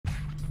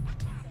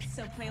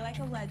So play like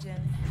a legend.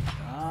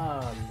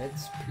 Ah,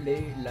 let's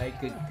play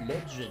like a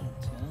legend.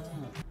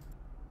 Ah.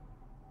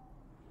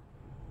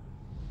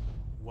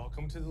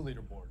 Welcome to the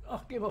leaderboard.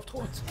 Ach, geh auf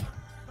Trotz.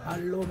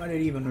 Hallo meine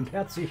Lieben und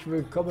herzlich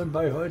willkommen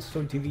bei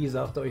HollstoneTV,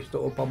 sagt euch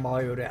der Opa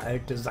Mario, der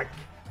alte Sack.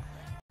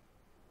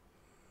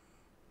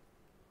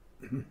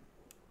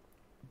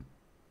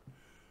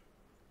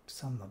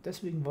 Sammler.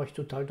 Deswegen war ich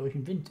total durch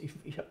den Wind.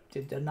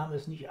 Der Name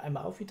ist nicht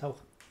einmal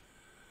aufgetaucht.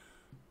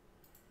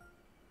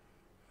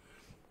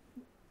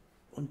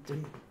 Und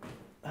dann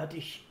hatte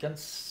ich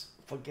ganz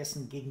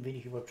vergessen, gegen wen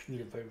ich überhaupt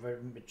spiele,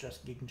 weil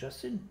gegen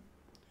Justin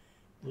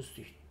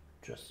wusste ich,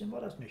 Justin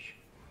war das nicht.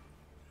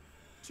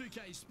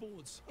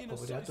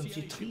 Aber der hat uns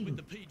getrieben.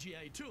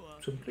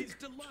 Zum Glück.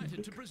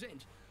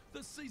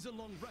 The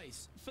season-long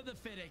race for the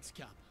FedEx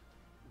Cup.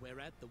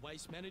 We're at the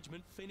Waste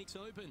Management Phoenix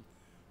Open.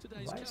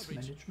 Today's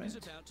coverage is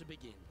about to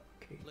begin.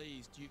 Okay.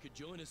 Pleased you could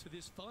join us for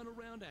this final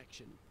round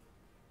action.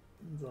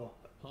 So.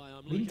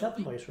 Wind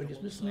hatten wir schon.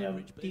 Jetzt müssen wir ja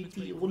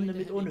die Runde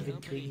mit ohne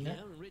Wind kriegen,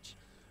 ne?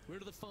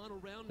 Oder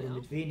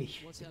mit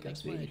wenig, mit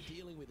ganz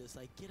wenig.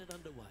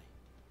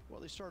 Well,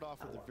 they start off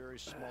with a very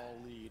small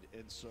lead,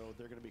 and so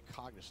they're going to be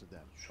cognizant of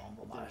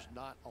that. There's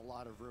not a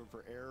lot of room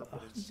for error,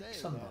 but in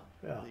saying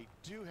that, they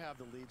do have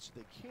the lead, so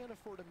they can't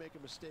afford to make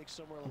a mistake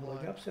somewhere along the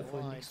line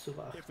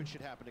if it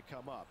should happen to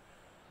come up.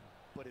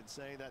 But in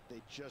saying that,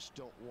 they just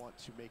don't want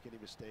to make any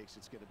mistakes.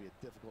 It's going to be a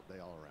difficult day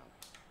all around.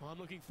 I'm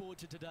looking forward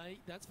to today,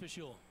 that's for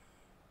sure.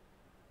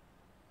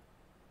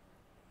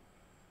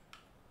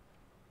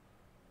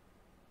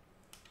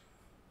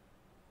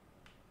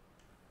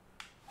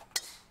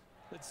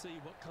 Let's see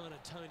what kind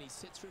of tone he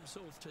sets for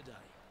himself today.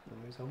 So,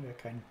 jetzt haben wir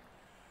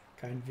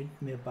kein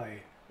Wind mehr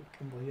bei. Jetzt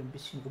können wir hier ein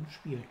bisschen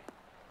rumspielen.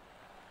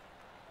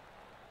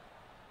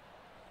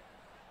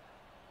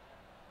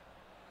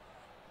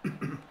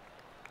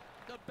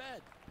 Not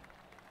bad.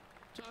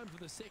 Time for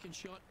the second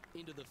shot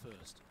into the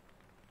first.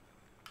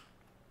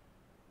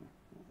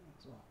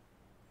 So.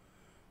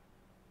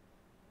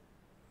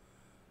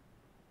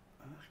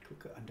 Ach,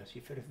 gucke an, das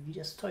hier, wie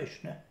das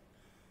täuscht, ne?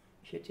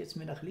 Ich hätte jetzt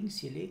mir nach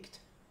links gelegt.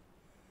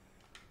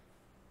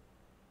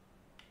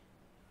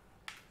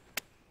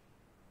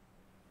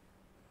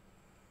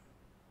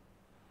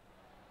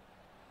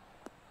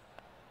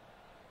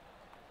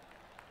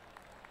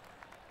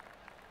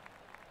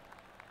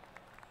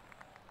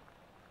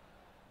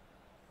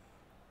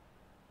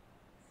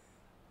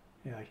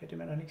 Ja, ich hätte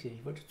mir noch nichts gesehen.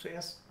 Ich wollte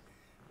zuerst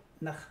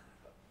nach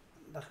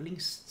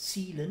links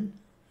zielen.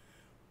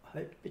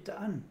 Halt bitte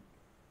an.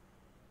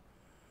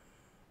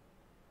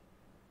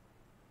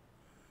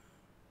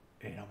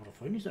 Ey, da haben wir doch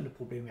vorhin nicht so eine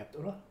Probleme gehabt,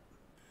 oder?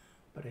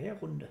 Bei der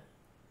Herrunde.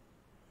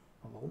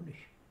 Aber warum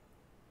nicht?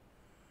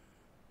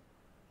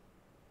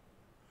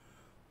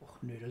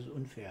 Och nö, das ist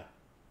unfair.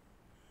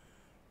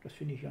 Das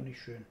finde ich ja nicht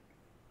schön.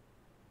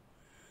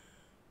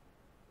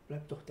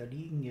 Bleib doch da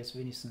liegen jetzt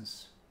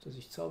wenigstens, dass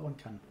ich zaubern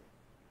kann.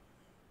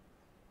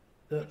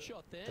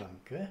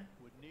 Danke.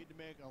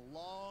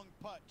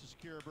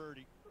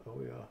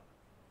 Oh ja,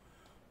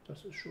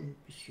 das ist schon ein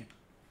bisschen.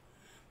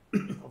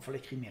 Aber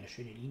vielleicht kriegen wir eine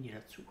schöne Linie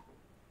dazu.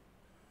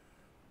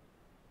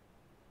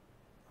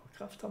 Aber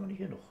Kraft haben wir nicht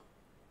genug.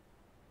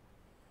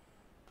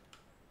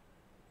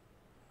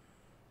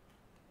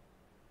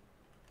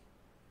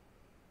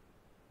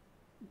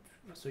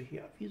 Was soll ich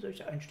hier? Wie soll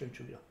ich einstellen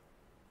schon wieder?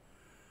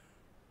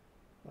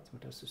 Warte mal,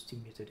 das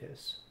System hier, der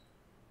ist.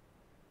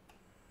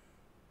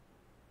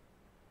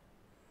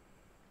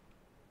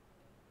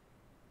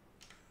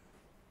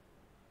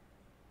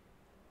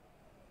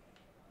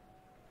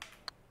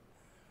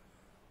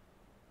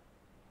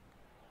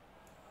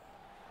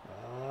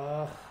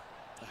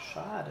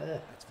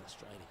 Schade.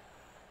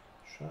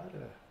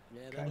 Schade.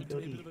 Kein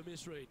Birdie.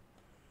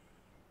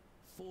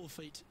 4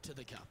 feet to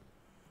the cup.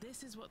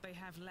 This is what they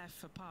have left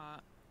for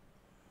par.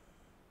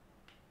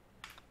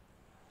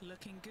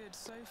 Looking good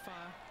so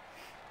far.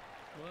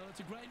 Well, it's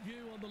a great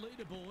view on the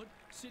leaderboard.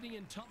 Sitting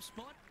in top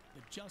spot,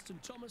 but Justin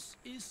Thomas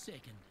is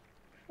second.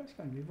 Ich weiß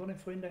gar nicht, wie war denn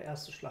vorhin der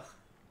erste Schlag?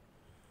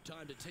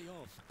 Time to tee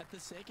off at the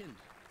second.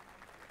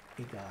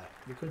 Egal,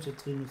 wir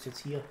konzentrieren uns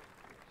jetzt hier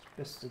das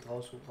Beste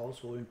draus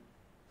rausholen.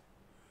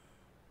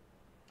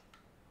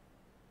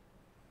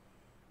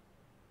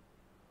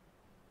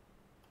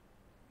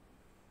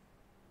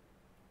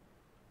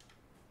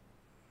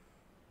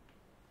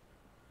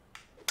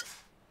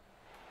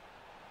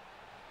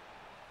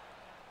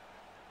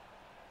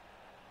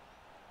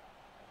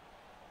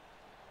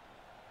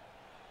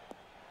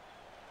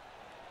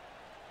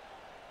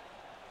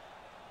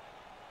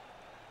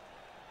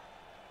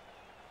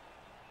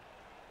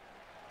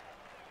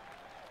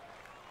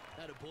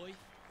 Boy,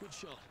 good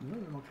shot. Ja,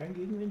 wenn wir keinen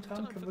Gegenwind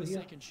haben, können wir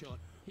hier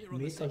einen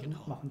Meter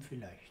gut machen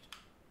vielleicht.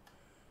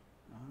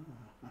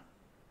 Ah.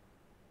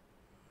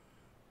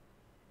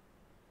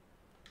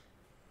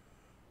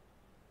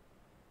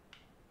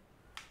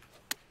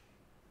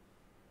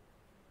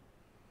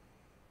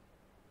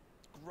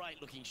 Great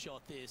looking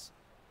shot this.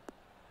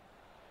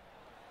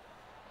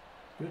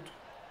 Gut.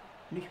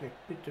 Nicht weg,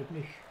 bitte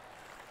nicht.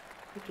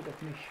 Bitte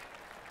doch nicht.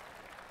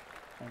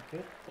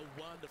 Danke.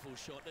 A wonderful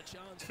shot, a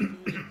chance for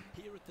birdie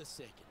here at the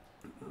second.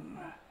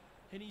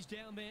 And he's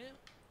down there.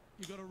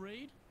 You got a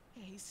read?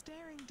 Yeah, he's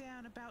staring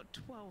down about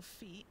 12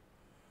 feet.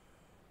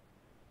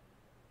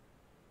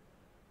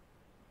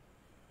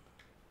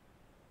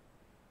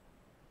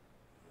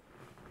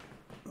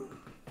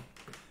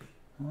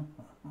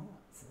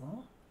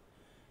 So.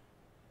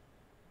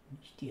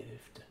 Nicht die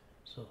Hälfte.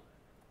 So.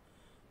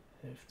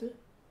 Hälfte.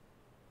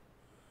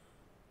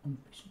 Und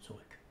ein bisschen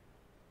zurück.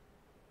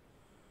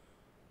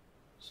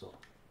 So.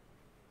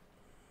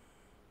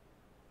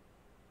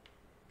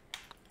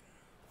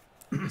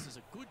 This is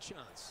a good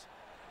chance.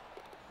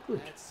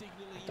 Gut.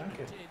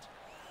 Danke.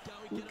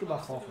 Gut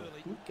gemacht, Jorge.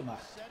 Gut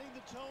gemacht. Setting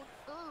the tone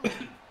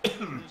early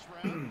in this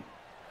round.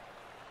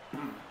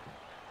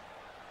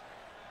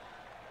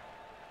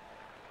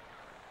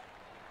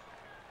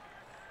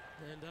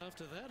 And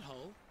after that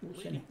hole, Wo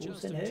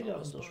ist denn Helga,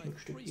 unser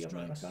Schmuckstück? Die haben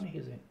wir noch gar nicht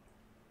gesehen.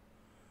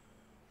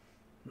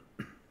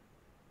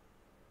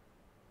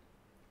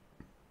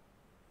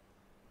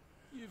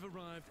 You've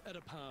arrived at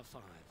a par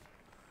 5.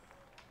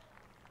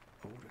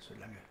 Oh, das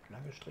ist eine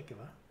lange Strecke,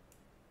 wa?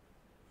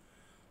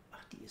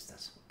 Ach, die ist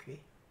das,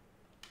 okay.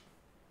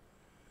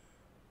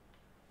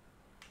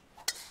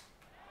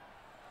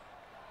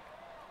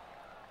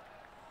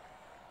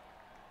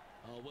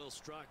 Oh, well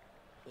struck.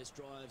 This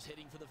drive's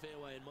heading for the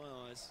fairway in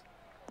my eyes.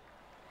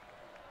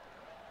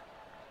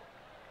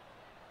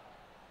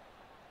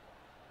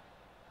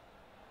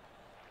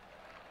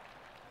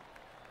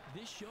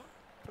 This shot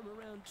from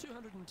around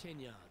 210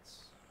 yards.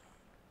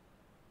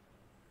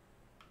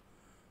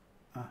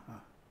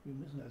 Aha, wir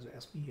müssen also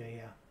erst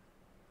hierher.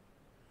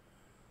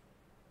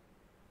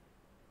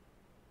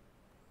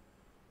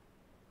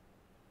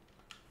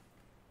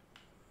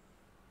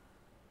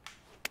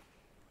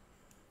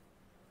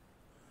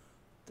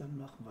 Dann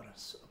machen wir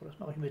das. Aber das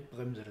mache ich mit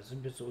Bremse, da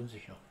sind wir zu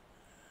unsicher.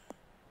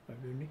 Weil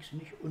wir nichts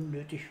nicht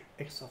unnötig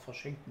extra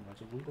verschenken.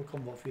 Also rüber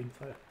kommen wir auf jeden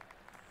Fall.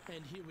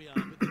 And here we are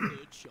with the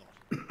third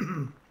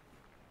shot.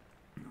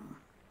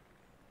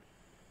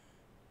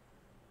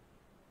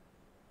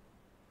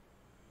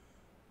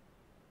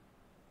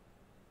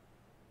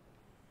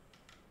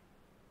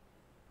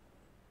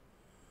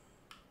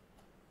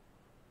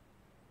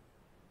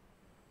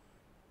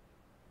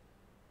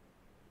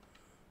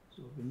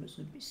 So, wir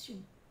müssen ein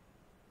bisschen.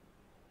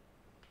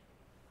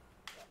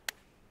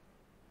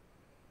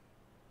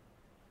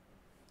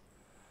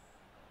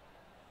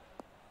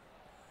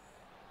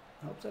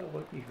 Hauptsache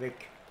rollt nicht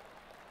weg.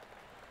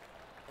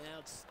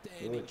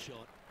 Outstanding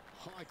shot.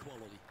 High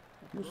quality.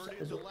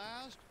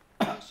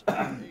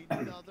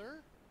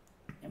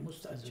 Er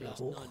musste also da Just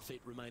hoch. 9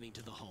 feet remaining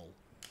to the hole.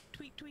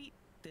 Tweet, tweet.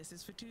 This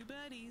is for 2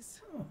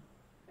 birdies. Oh,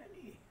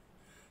 Annie.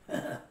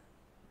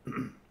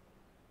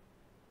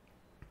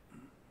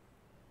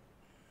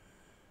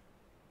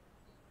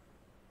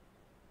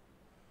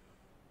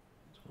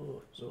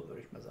 So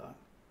würde ich mal sagen.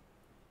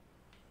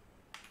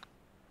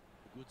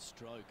 Good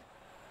stroke.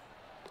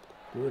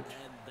 Gut.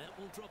 And that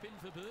will drop in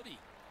for birdie.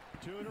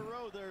 2 in a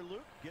row there,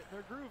 Luke. Getting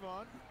their groove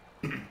on.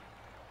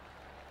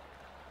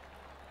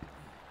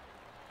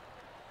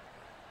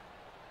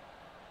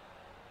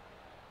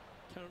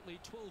 Currently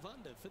 12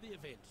 under for the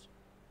event.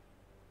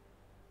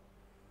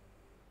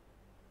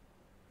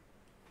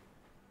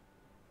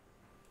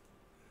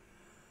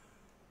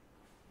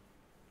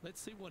 Let's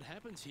see what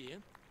happens here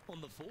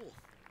on the 4th.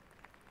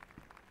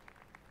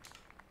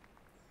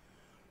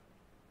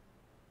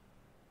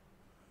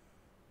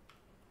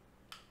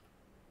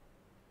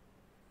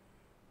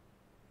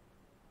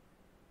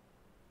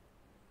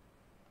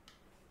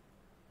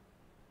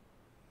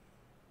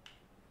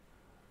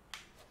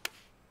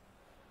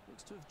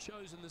 Looks to have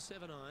chosen the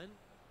 7-iron.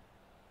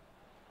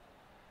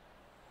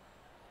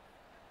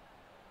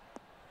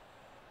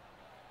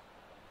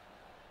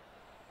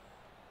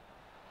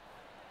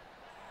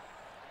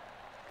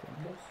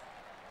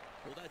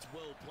 Well, that's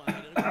well played,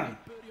 and a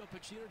great birdie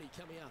opportunity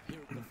coming up here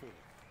at the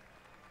 4th.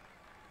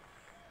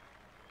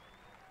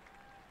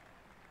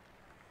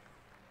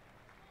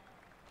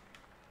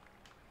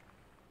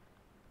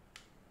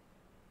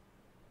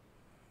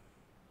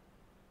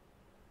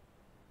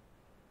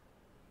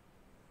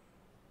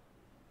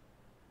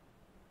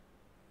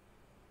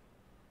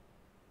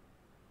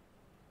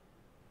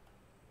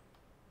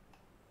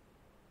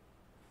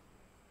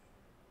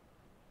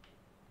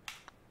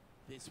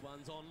 This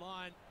one's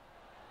online.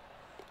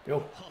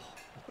 Jo. Oh,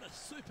 what a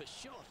super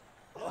shot.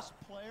 This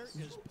player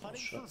is putting for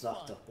Shot,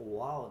 sagt fun. er.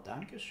 Wow,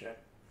 danke schön.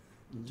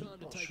 Time to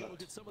Super take a look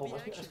Shot. at some Oh, of the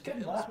was wir action das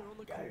kennen, wa? elsewhere on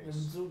the Geil, wir course.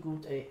 sind so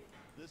gut, ey.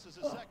 This is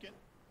a second.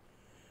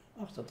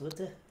 Ach, der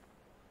dritte.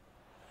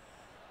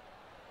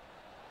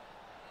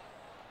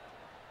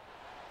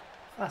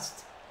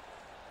 Fast.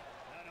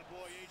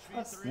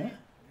 Fast, ne?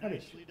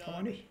 Ehrlich, kann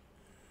man nicht.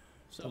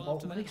 So Da after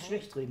brauchen wir that nichts hole,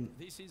 schlecht reden.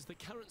 this is the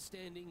current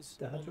standings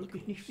Da hat on the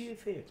wirklich nicht course. viel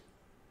gefehlt.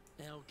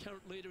 Our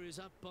current leader is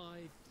up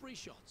by 3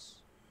 shots.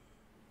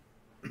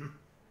 And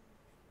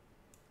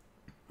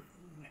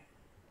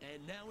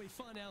now we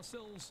find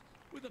ourselves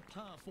with a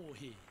par 4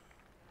 here.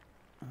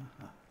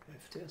 Aha,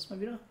 Hälfte erstmal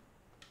wieder.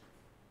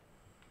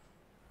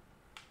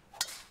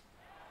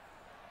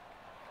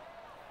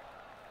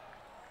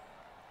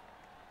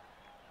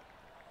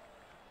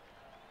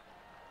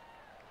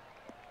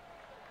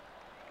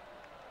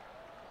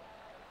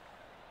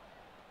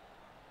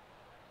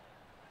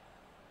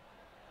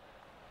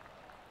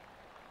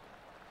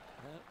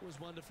 That was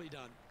wonderfully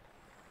done.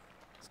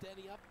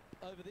 Standing up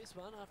over this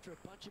one after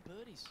a bunch of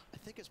birdies. I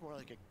think it's more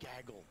like a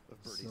gaggle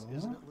of birdies,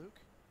 isn't it, Luke?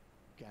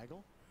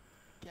 Gaggle?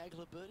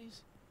 Gaggle of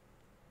birdies?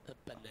 A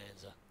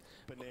bonanza.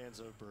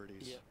 Bonanza of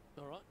birdies.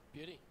 Yeah. All right.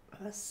 Beauty.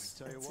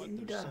 Was? I tell you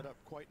what, they're set up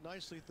quite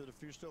nicely through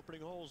the first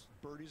opening holes.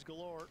 Birdies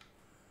galore.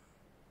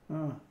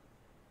 Ah.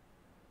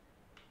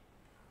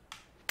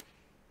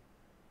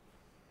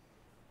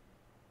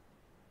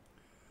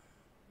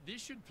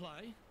 This should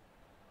play.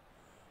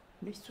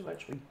 Nicht zu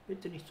weit springen.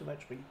 Bitte nicht zu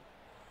weit springen.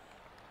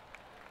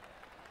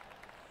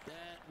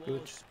 That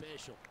Good. was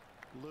special.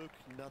 Luke,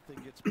 nothing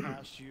gets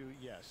past you.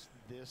 Yes,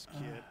 this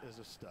kid is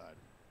a stud.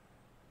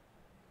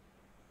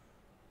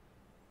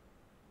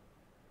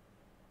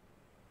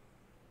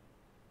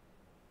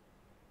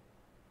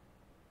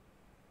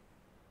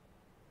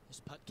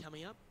 This putt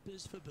coming up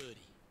is for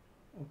birdie.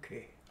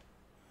 Okay.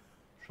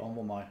 Schauen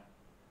wir mal.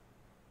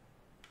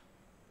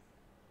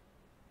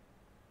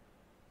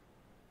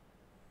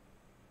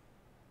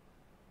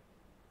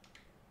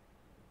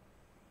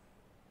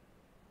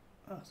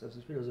 Ach, das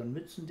ist wieder so ein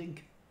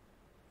Mützending.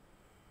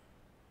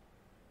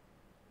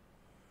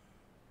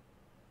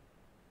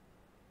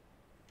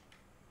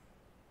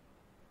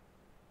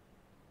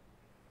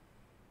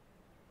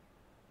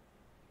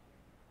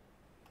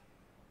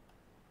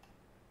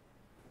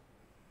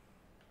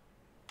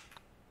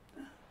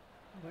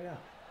 Aber ja.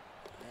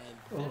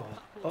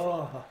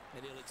 Oh.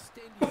 And he'll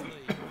extend his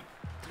lead.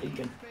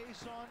 Trinken.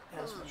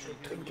 Erstmal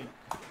schön trinken.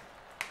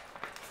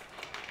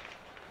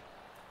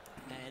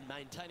 And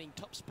maintaining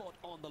top spot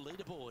on the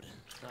leaderboard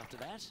after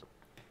that.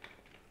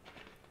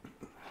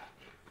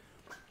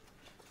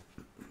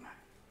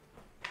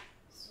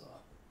 So.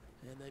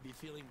 And they'd be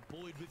feeling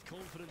buoyed with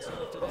confidence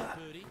after that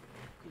birdie.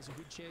 Here's a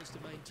good chance to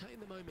maintain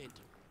the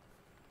momentum.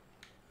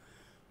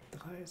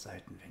 3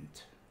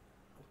 Seitenwind.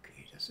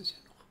 Okay, das ist ja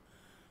noch.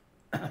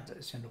 Das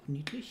ist ja noch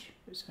niedlich,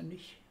 ist ja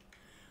nicht.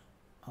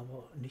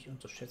 Aber nicht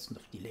unterschätzen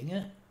auf die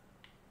Länge.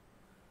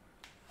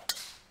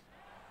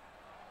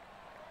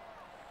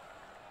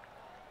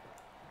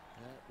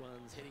 That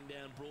one's heading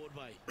down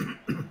Broadway.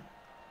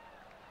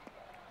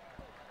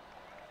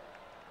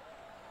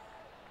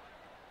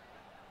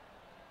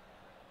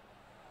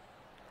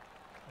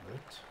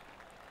 Gut.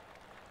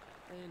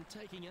 And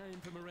taking aim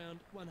from around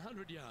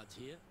 100 yards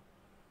here.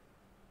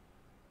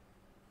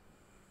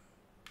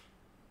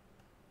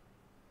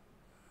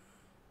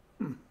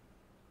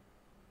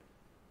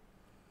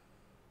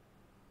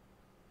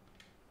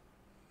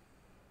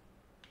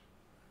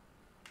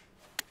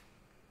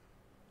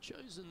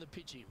 Chosen the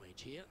pitching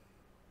wedge here.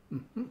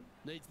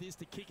 Needs this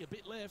to kick a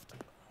bit left.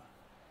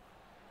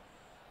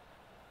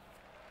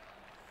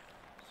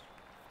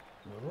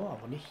 So,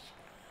 aber nicht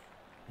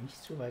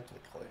zu weit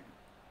wegrollen.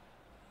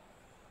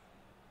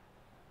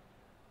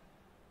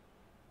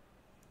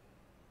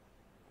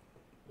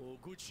 Oh,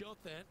 good shot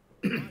that.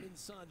 Right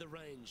inside the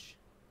range.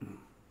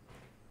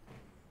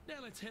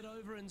 Now let's head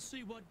over and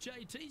see what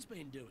JT's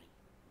been doing.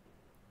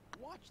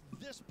 Watch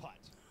this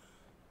putt.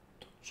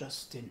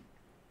 Justin.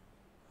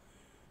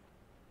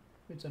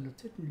 Mit seiner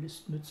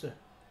Tittenlistmütze.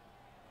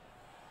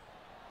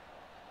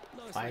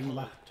 Nice Fein and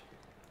hollow. gemacht.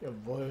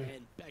 Jawohl.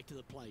 And back to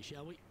the play,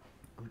 shall we?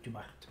 Gut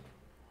gemacht.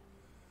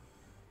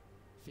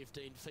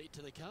 15 feet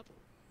to the cup.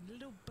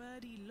 Little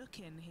birdie look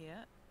in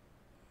here.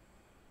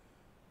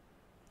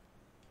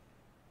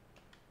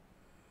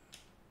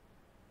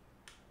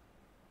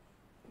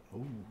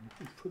 Oh,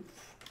 die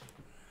 5.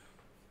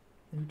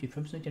 Die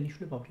 5 sind ja nicht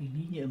schlimm, aber die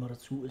Linie immer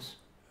dazu ist.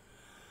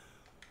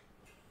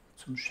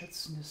 Zum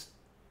Schätzen ist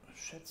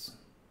Schätzen.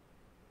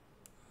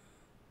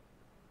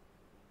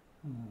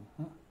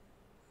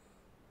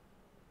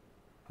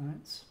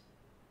 1.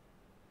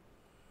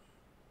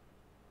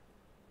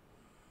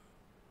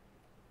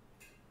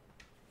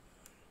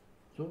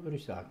 So würde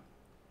ich sagen.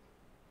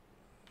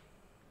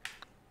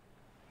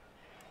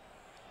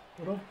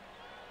 Oder?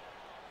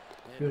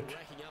 Gut.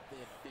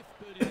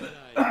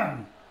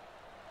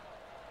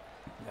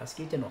 Das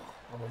geht ja noch,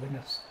 aber wenn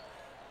das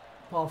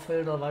ein paar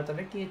Felder weiter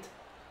weg geht,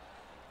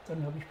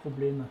 dann habe ich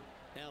Probleme.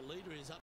 Our leader is up